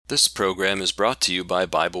This program is brought to you by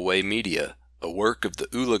Bible Way Media, a work of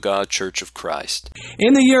the Ulaga Church of Christ.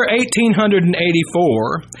 In the year 1884,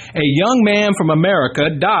 a young man from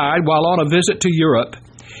America died while on a visit to Europe.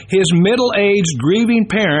 His middle-aged,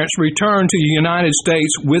 grieving parents returned to the United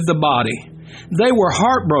States with the body. They were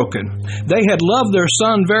heartbroken. They had loved their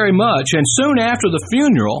son very much, and soon after the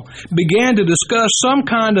funeral began to discuss some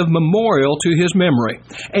kind of memorial to his memory,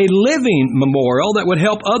 a living memorial that would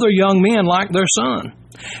help other young men like their son.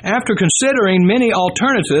 After considering many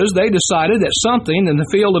alternatives, they decided that something in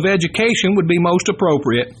the field of education would be most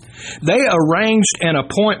appropriate. They arranged an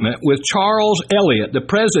appointment with Charles Eliot, the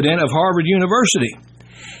president of Harvard University.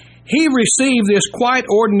 He received this quite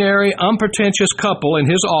ordinary, unpretentious couple in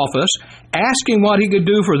his office, asking what he could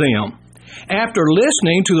do for them. After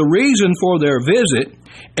listening to the reason for their visit,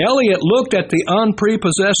 Eliot looked at the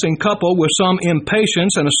unprepossessing couple with some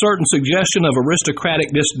impatience and a certain suggestion of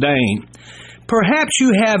aristocratic disdain. "Perhaps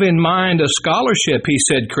you have in mind a scholarship," he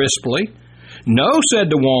said crisply. "No," said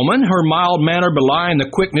the woman, her mild manner belying the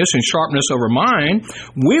quickness and sharpness of her mind.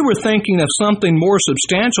 "We were thinking of something more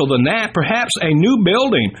substantial than that, perhaps a new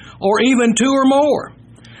building, or even two or more."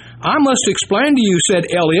 "I must explain to you," said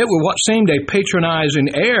Eliot with what seemed a patronizing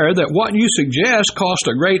air, "that what you suggest costs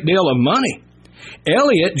a great deal of money."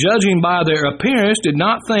 Eliot, judging by their appearance, did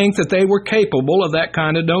not think that they were capable of that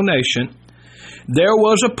kind of donation. There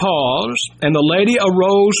was a pause, and the lady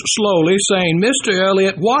arose slowly, saying, "Mr.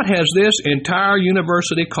 Eliot, what has this entire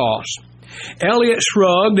university cost?" Eliot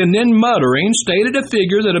shrugged, and then muttering, stated a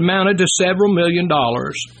figure that amounted to several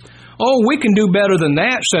 $1,000,000. "Oh, we can do better than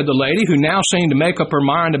that," said the lady, who now seemed to make up her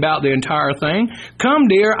mind about the entire thing. "Come,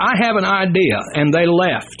 dear, I have an idea," and they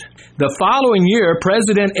left. The following year,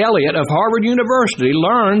 President Eliot of Harvard University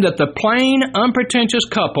learned that the plain, unpretentious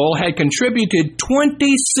couple had contributed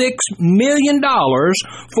 $26 million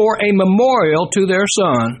for a memorial to their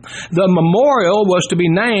son. The memorial was to be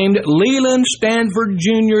named Leland Stanford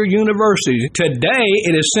Jr. University. Today,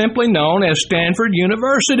 it is simply known as Stanford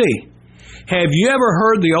University. Have you ever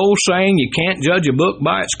heard the old saying, "You can't judge a book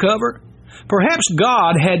by its cover"? Perhaps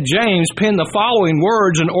God had James pen the following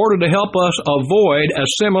words in order to help us avoid a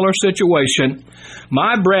similar situation.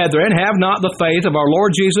 "My brethren, have not the faith of our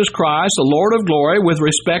Lord Jesus Christ, the Lord of glory, with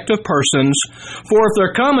respect of persons. For if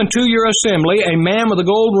there come into your assembly a man with a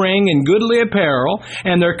gold ring and goodly apparel,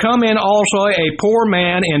 and there come in also a poor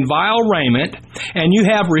man in vile raiment, and you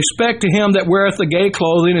have respect to him that weareth the gay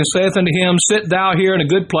clothing, and saith unto him, Sit thou here in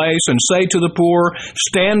a good place, and say to the poor,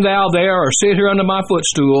 Stand thou there, or sit here under my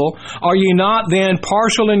footstool, are ye not then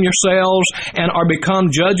partial in yourselves, and are become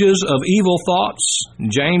judges of evil thoughts?"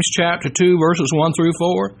 James chapter 2, verses 1 through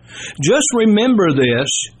 4. Just remember this: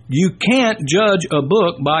 you can't judge a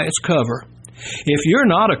book by its cover. If you're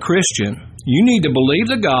not a Christian, you need to believe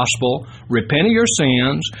the gospel, repent of your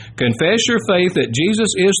sins, confess your faith that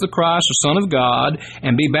Jesus is the Christ, the Son of God,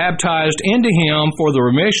 and be baptized into Him for the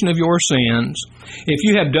remission of your sins. If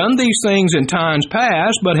you have done these things in times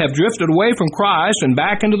past, but have drifted away from Christ and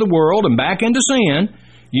back into the world and back into sin,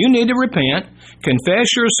 you need to repent, confess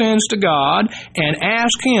your sins to God, and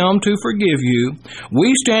ask Him to forgive you.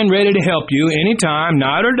 We stand ready to help you anytime,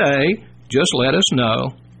 night or day. Just let us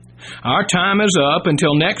know. Our time is up.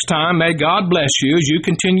 Until next time, may God bless you as you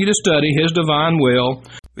continue to study His divine will.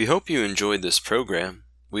 We hope you enjoyed this program.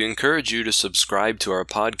 We encourage you to subscribe to our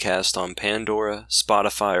podcast on Pandora,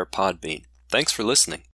 Spotify, or Podbean. Thanks for listening.